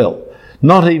as well.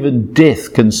 Not even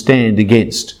death can stand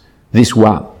against this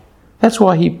one. That's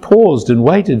why he paused and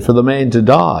waited for the man to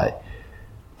die,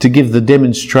 to give the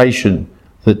demonstration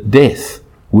that death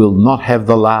will not have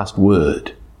the last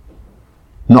word.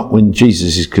 Not when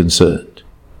Jesus is concerned.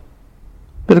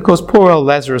 But of course, poor old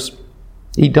Lazarus,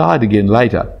 he died again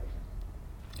later.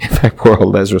 In fact, poor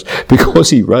old Lazarus, because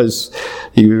he was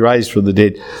raised from the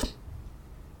dead,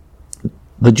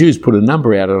 the Jews put a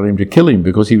number out on him to kill him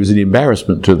because he was an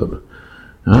embarrassment to them.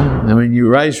 I mean, you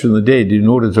raised from the dead in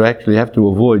order to actually have to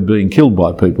avoid being killed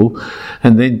by people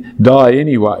and then die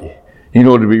anyway in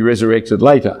order to be resurrected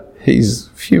later. He's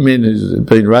few men who've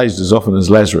been raised as often as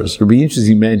Lazarus. It'll be an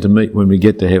interesting man to meet when we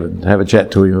get to heaven, to have a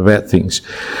chat to him about things.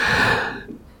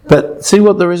 But see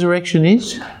what the resurrection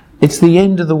is? It's the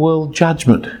end of the world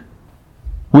judgment,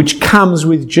 which comes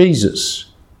with Jesus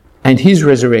and his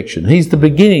resurrection. He's the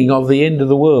beginning of the end of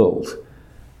the world.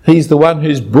 He's the one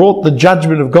who's brought the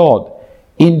judgment of God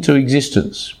into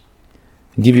existence.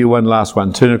 I'll give you one last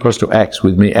one. Turn across to Acts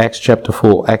with me. Acts chapter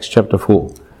 4. Acts chapter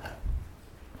 4.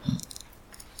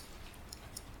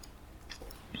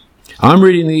 I'm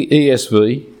reading the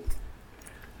ESV,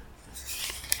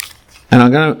 and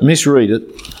I'm going to misread it.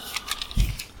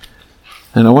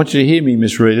 And I want you to hear me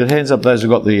misread it. Hands up those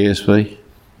who've got the ESV.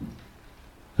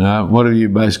 What have you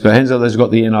basically? Hands up those who've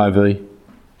got the NIV.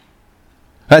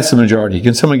 That's the majority.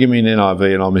 Can someone give me an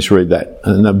NIV and I'll misread that?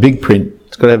 And a big print.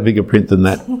 It's got to have bigger print than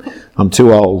that. I'm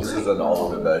too old. This is an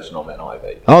older version of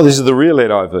NIV. Oh, this is the real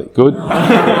NIV. Good.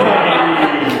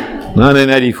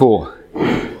 1984.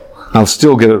 I'll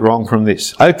still get it wrong from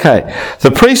this. Okay.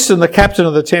 The priests and the captain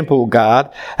of the temple guard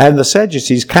and the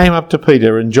Sadducees came up to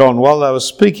Peter and John while they were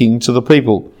speaking to the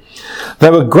people. They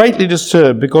were greatly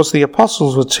disturbed because the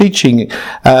apostles were teaching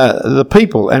the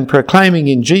people and proclaiming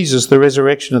in Jesus the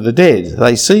resurrection of the dead.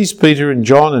 They seized Peter and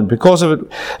John, and because of it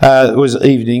was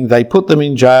evening, they put them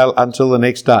in jail until the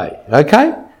next day.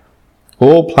 Okay?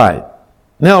 All plain.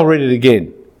 Now I'll read it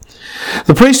again.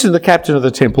 The priest and the captain of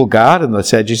the temple guard and the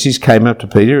Sadducees came up to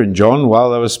Peter and John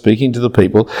while they were speaking to the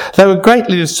people. They were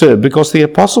greatly disturbed because the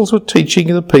apostles were teaching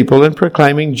the people and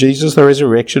proclaiming Jesus the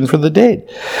resurrection from the dead.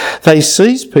 They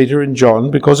seized Peter and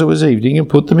John because it was evening and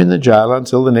put them in the jail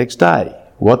until the next day.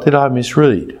 What did I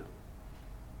misread?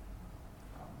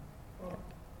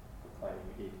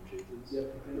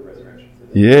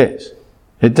 Yes.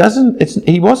 It doesn't,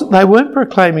 they weren't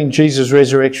proclaiming Jesus'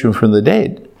 resurrection from the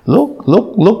dead.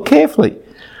 Look carefully.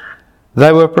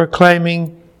 They were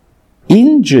proclaiming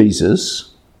in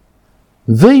Jesus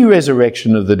the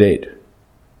resurrection of the dead.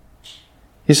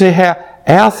 You see how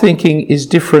our thinking is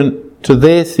different to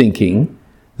their thinking,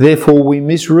 therefore we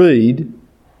misread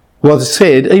what's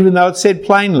said, even though it's said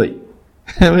plainly.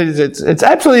 I mean, it's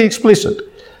absolutely explicit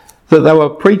that they were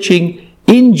preaching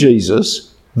in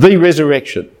Jesus the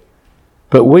resurrection.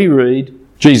 But we read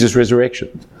Jesus'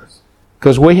 resurrection.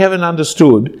 Because we haven't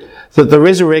understood that the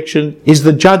resurrection is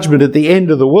the judgment at the end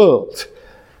of the world.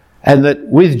 And that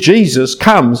with Jesus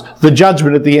comes the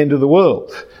judgment at the end of the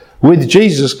world. With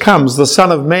Jesus comes the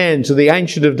Son of Man to the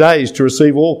Ancient of Days to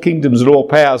receive all kingdoms and all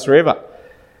powers forever.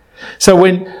 So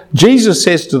when Jesus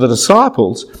says to the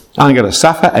disciples, I'm going to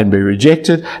suffer and be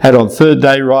rejected and on third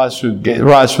day rise from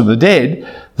the dead,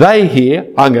 they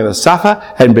hear, I'm going to suffer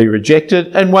and be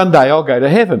rejected and one day I'll go to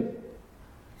heaven.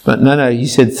 But no, he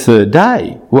said third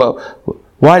day. Well,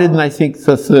 why didn't they think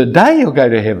the third day he'll go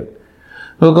to heaven?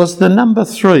 Well, because the number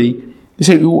 3, you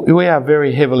see, we are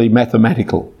very heavily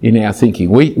mathematical in our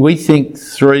thinking. We think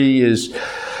 3 is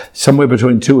somewhere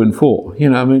between 2 and 4.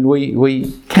 You know, I mean,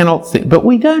 we cannot think, but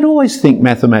we don't always think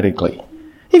mathematically.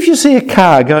 If you see a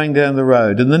car going down the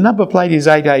road and the number plate is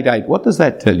 888, what does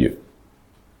that tell you?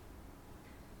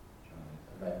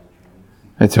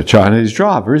 It's a Chinese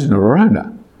driver, isn't it, or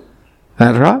owner?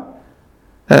 That's right.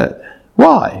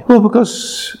 Why? Well,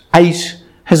 because 8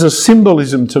 has a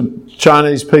symbolism to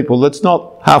Chinese people that's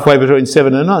not halfway between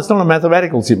 7 and 9. It's not a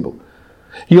mathematical symbol.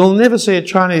 You'll never see a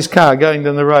Chinese car going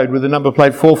down the road with the number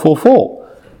plate 444.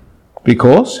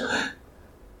 Because?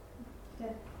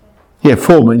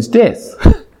 4 means death.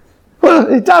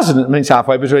 Well, it doesn't. It means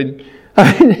halfway between...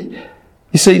 I mean,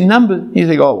 you see, you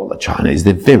think, oh, well, the Chinese,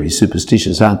 they're very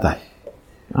superstitious, aren't they?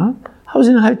 Right? I was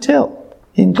in a hotel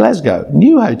in Glasgow,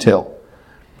 new hotel.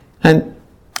 And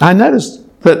I noticed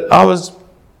that I was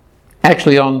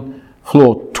actually on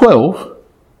floor 12,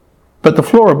 but the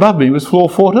floor above me was floor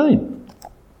 14.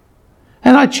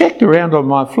 And I checked around on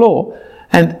my floor,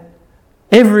 and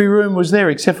every room was there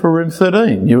except for room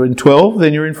 13. You're in 12,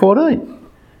 then you're in 14.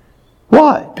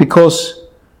 Why? Because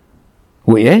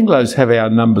we Anglos have our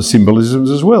number symbolisms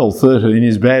as well. 13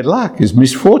 is bad luck, is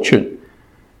misfortune.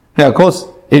 Now, of course,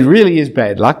 it really is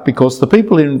bad luck because the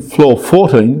people in floor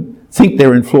 14 think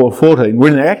they're in floor 14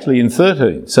 when they're actually in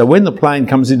 13. So when the plane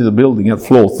comes into the building at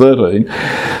floor 13,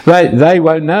 they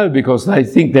won't know because they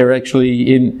think they're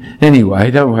actually in...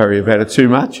 Anyway, don't worry about it too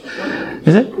much.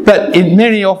 Is it? But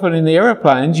often in the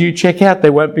aeroplanes, you check out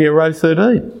there won't be a row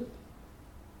 13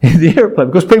 in the aeroplane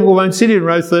because people won't sit in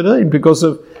row 13 because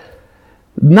of...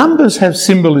 Numbers have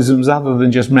symbolisms other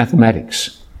than just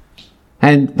mathematics.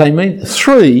 And they mean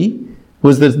 3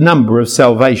 was the number of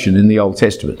salvation in the Old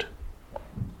Testament.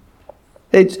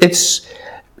 It's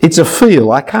a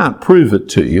feel. I can't prove it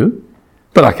to you,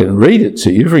 but I can read it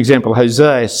to you. For example,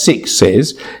 Hosea 6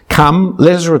 says, "Come,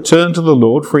 let us return to the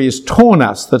Lord, for he has torn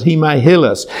us that he may heal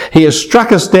us. He has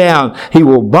struck us down. He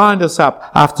will bind us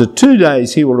up. After 2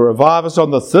 days he will revive us.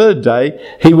 On the 3rd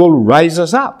day he will raise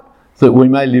us up, that we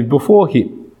may live before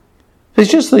him." There's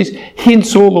just these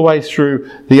hints all the way through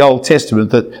the Old Testament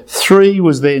that 3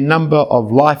 was their number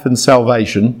of life and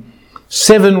salvation,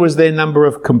 7 was their number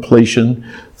of completion,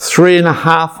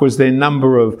 3.5 was their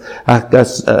number of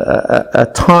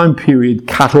a time period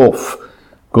cut off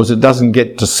because it doesn't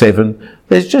get to 7.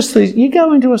 There's just these. You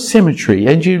go into a cemetery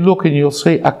and you look and you'll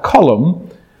see a column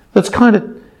that's kind of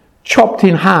chopped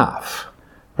in half,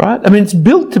 right? I mean, it's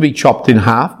built to be chopped in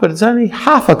half, but it's only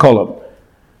half a column.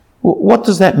 What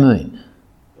does that mean?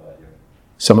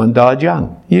 Someone died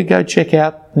young. You go check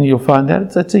out and you'll find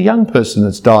out it's a young person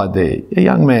that's died there. A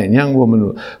young man, young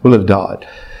woman will have died.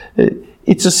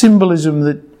 It's a symbolism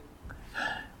that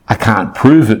I can't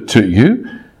prove it to you,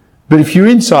 but if you're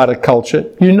inside a culture,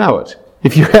 you know it.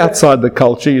 If you're outside the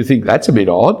culture, you think that's a bit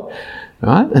odd,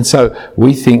 right? And so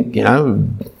we think,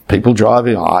 people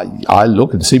driving, I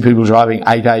look and see people driving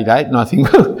 888 and I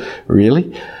think, well,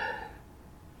 really?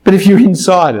 But if you're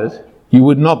inside it, you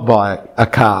would not buy a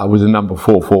car with a number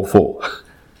 444.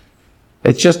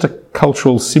 It's just a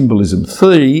cultural symbolism.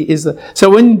 3 is the...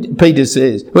 So when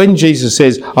Jesus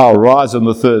says, "I'll rise on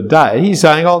the 3rd day," he's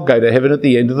saying, "I'll go to heaven at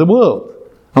the end of the world,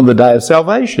 on the day of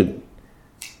salvation."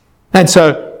 And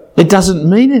so it doesn't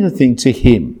mean anything to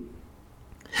him.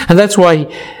 And that's why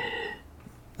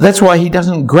he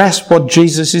doesn't grasp what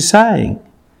Jesus is saying.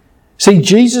 See,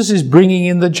 Jesus is bringing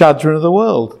in the judgment of the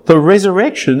world. The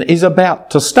resurrection is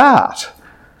about to start.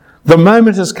 The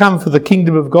moment has come for the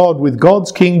kingdom of God with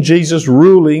God's King Jesus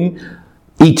ruling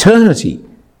eternity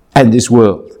and this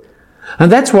world.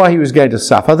 And that's why he was going to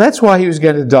suffer. That's why he was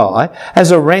going to die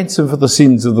as a ransom for the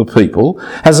sins of the people,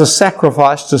 as a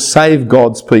sacrifice to save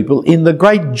God's people in the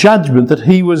great judgment that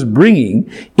he was bringing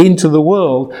into the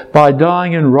world by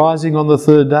dying and rising on the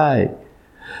 3rd day.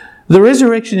 The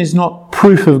resurrection is not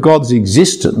proof of God's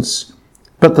existence,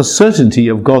 but the certainty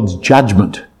of God's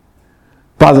judgment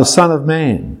by the Son of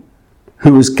Man,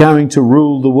 who is going to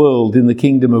rule the world in the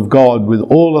kingdom of God with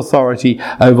all authority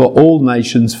over all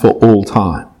nations for all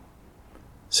time.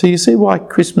 So you see why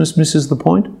Christmas misses the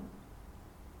point?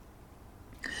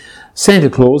 Santa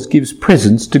Claus gives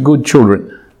presents to good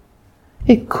children.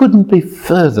 It couldn't be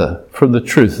further from the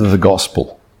truth of the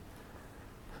gospel.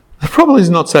 The problem is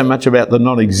not so much about the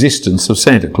non-existence of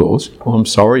Santa Claus. Well, I'm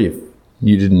sorry if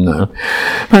you didn't know.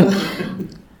 But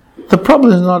the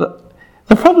problem is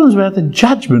about the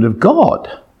judgment of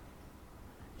God.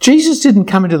 Jesus didn't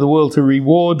come into the world to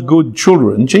reward good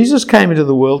children. Jesus came into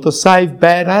the world to save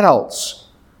bad adults.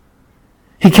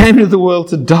 He came into the world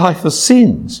to die for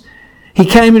sins. He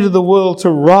came into the world to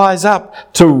rise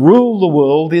up, to rule the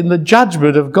world in the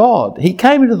judgment of God. He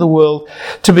came into the world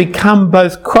to become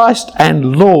both Christ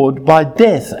and Lord by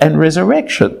death and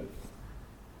resurrection.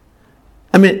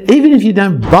 I mean, even if you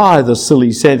don't buy the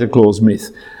silly Santa Claus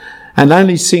myth and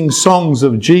only sing songs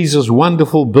of Jesus'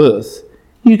 wonderful birth,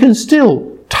 you can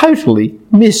still totally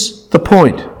miss the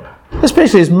point,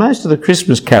 especially as most of the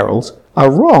Christmas carols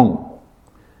are wrong.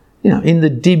 In the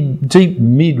deep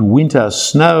midwinter,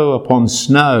 snow upon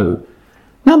snow.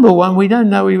 Number 1, we don't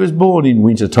know he was born in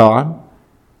winter time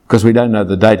because we don't know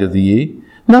the date of the year.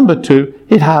 Number 2,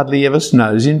 it hardly ever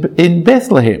snows in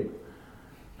Bethlehem.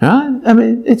 Right? I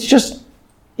mean, it's just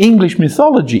English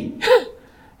mythology.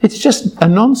 It's just a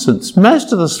nonsense.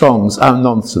 Most of the songs are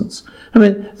nonsense. I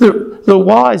mean, the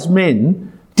wise men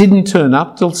didn't turn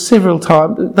up till several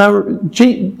times. They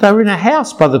were in a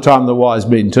house by the time the wise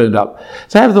men turned up.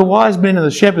 To have the wise men and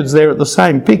the shepherds there at the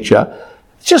same picture,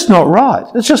 it's just not right.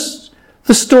 It's just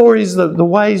the stories, the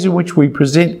ways in which we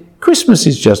present Christmas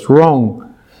is just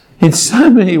wrong in so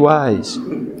many ways.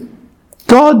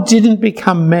 God didn't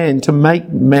become man to make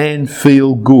man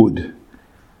feel good.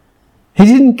 He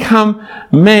didn't come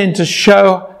man to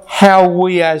show how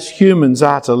we as humans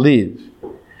are to live.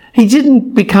 He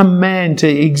didn't become man to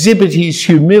exhibit his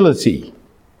humility.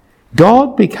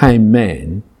 God became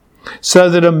man so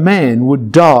that a man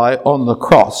would die on the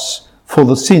cross for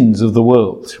the sins of the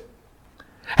world,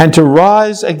 and to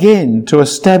rise again to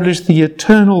establish the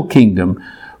eternal kingdom,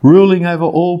 ruling over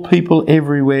all people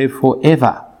everywhere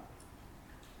forever.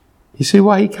 You see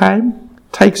why he came?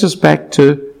 Takes us back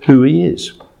to who he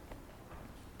is.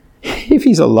 If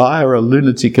he's a liar, a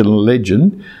lunatic and a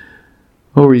legend,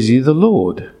 or is he the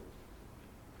Lord?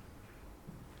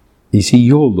 Is he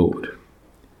your Lord?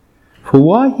 For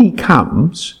why he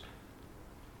comes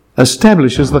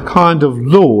establishes the kind of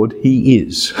Lord he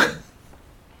is.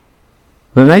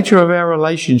 The nature of our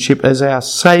relationship as our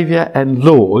Saviour and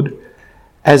Lord,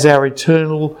 as our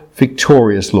eternal,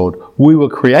 victorious Lord. We were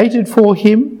created for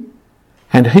him,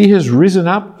 and he has risen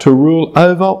up to rule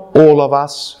over all of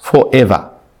us forever.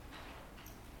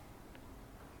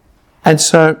 And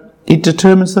so it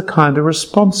determines the kind of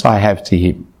response I have to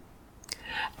him.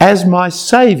 As my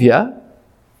Saviour,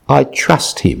 I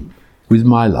trust him with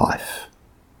my life.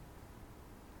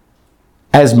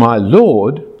 As my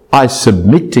Lord, I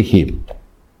submit to him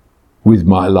with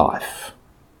my life.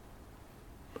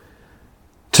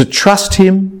 To trust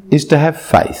him is to have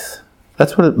faith.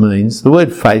 That's what it means. The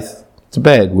word faith, it's a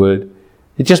bad word.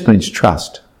 It just means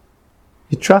trust.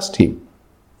 You trust him.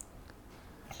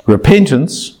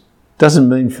 Repentance doesn't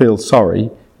mean feel sorry.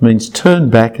 It means turn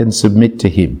back and submit to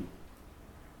him.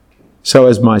 So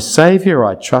as my Saviour,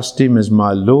 I trust him. As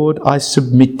my Lord, I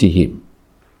submit to him.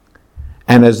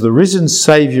 And as the risen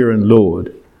Saviour and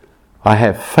Lord, I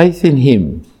have faith in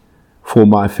him for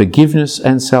my forgiveness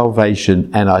and salvation,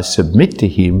 and I submit to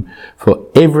him for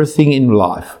everything in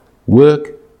life: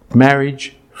 work,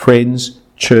 marriage, friends,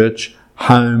 church,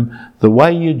 home, the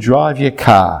way you drive your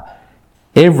car.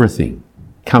 Everything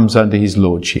comes under his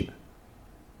lordship,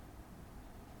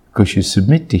 because you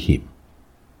submit to him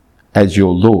as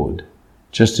your Lord,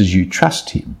 just as you trust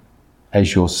him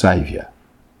as your Saviour.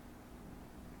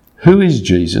 Who is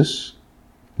Jesus?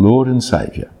 Lord and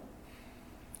Saviour,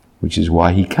 which is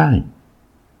why he came,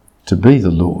 to be the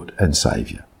Lord and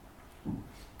Saviour.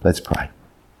 Let's pray.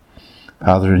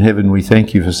 Father in heaven, we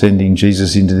thank you for sending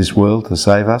Jesus into this world to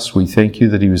save us. We thank you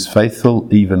that he was faithful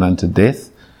even unto death.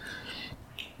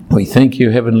 We thank you,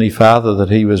 Heavenly Father,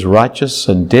 that he was righteous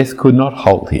and death could not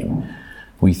hold him.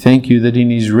 We thank you that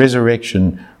in his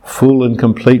resurrection, full and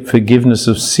complete forgiveness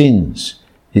of sins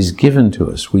is given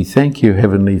to us. We thank you,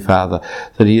 Heavenly Father,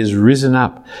 that he has risen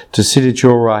up to sit at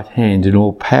your right hand in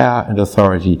all power and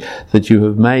authority, that you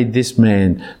have made this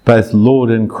man both Lord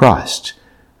and Christ,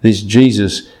 this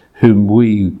Jesus whom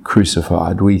we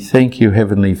crucified. We thank you,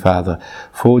 Heavenly Father,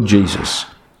 for Jesus,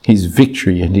 his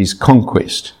victory and his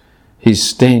conquest, his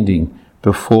standing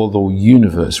before the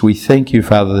universe. We thank you,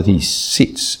 Father, that he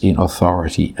sits in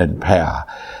authority and power,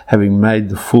 having made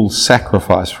the full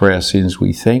sacrifice for our sins.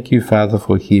 We thank you, Father,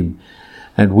 for him.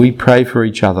 And we pray for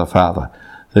each other, Father,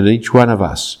 that each one of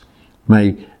us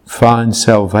may find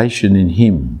salvation in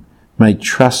him, may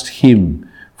trust him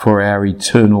for our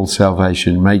eternal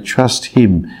salvation, may trust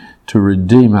him to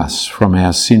redeem us from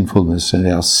our sinfulness and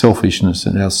our selfishness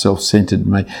and our self-centered,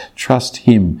 may trust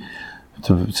him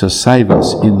to save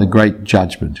us in the great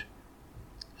judgment.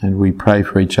 And we pray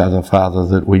for each other, Father,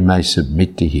 that we may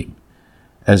submit to him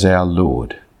as our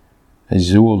Lord,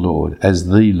 as your Lord, as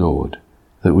the Lord,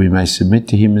 that we may submit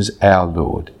to him as our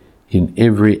Lord in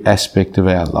every aspect of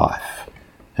our life.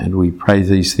 And we pray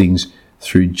these things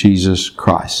through Jesus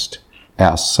Christ,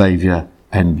 our Saviour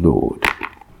and Lord.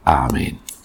 Amen.